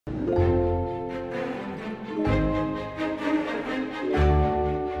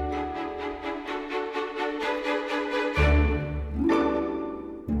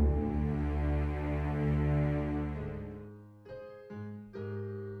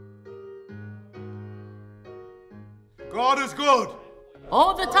God is good.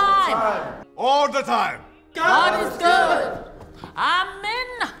 All the time. All the time. God is good.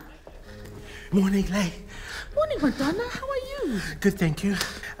 Amen. Morning, Lay. Morning, Madonna. How are you? Good, thank you.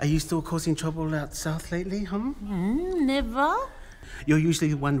 Are you still causing trouble out south lately, Never. You're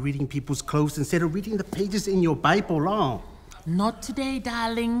usually the one reading people's clothes instead of reading the pages in your Bible, Not today,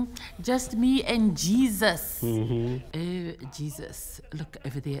 darling. Just me and Jesus. Jesus. Look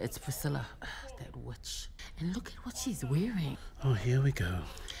over there. It's Priscilla. That witch. And look at what she's wearing. Oh, here we go.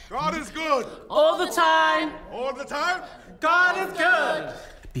 God is good. All the time. All the time. God is good.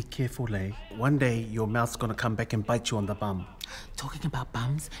 Be careful, Lay. One day, your mouth's gonna come back and bite you on the bum. Talking about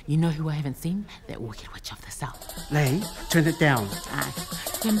bums, you know who I haven't seen? That wicked witch of the south. Lay, turn it down.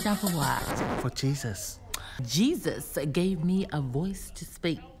 Turn it down for what? For Jesus. Jesus gave me a voice to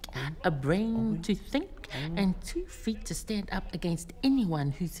speak, a brain to think, and 2 feet to stand up against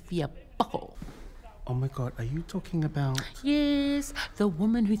anyone who's fearful. Oh my God, are you talking about... Yes, the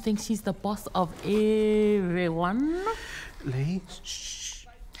woman who thinks she's the boss of everyone. Lay, shh.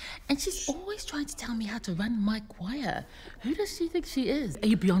 And she's always trying to tell me how to run my choir. Who does she think she is? Are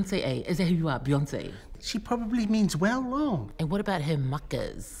you Beyonce, eh? Is that who you are, Beyonce? She probably means well. And what about her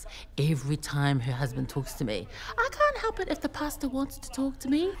muckers? Every time her husband talks to me, I can't help it if the pastor wants to talk to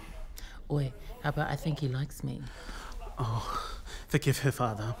me. Oi, how about I think he likes me? Oh, forgive her,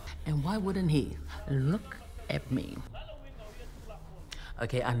 Father. And why wouldn't he? Look at me.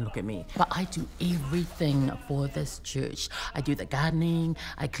 Okay, and look at me. But I do everything for this church. I do the gardening,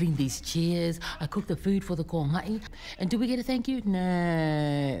 I clean these chairs, I cook the food for the kohai. And do we get a thank you? No.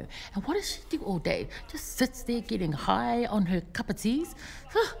 And what does she do all day? Just sits there getting high on her cup of teas?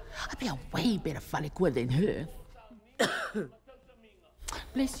 I'd be a way better whalekua than her.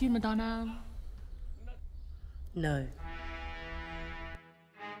 Bless you, Madonna. No.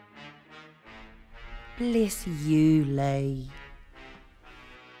 Bless you, Lay.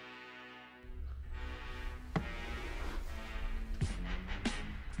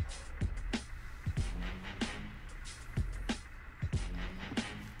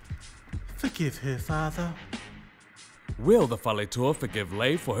 Forgive her, Father. Will the Whaletua forgive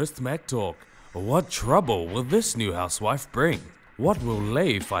Lay for her smack talk? What trouble will this new housewife bring? What will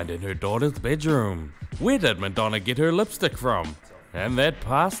Lay find in her daughter's bedroom? Where did Madonna get her lipstick from? And that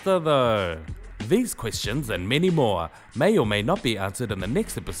pasta though? These questions and many more may or may not be answered in the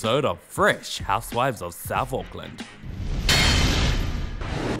next episode of FRESH Housewives of South Auckland.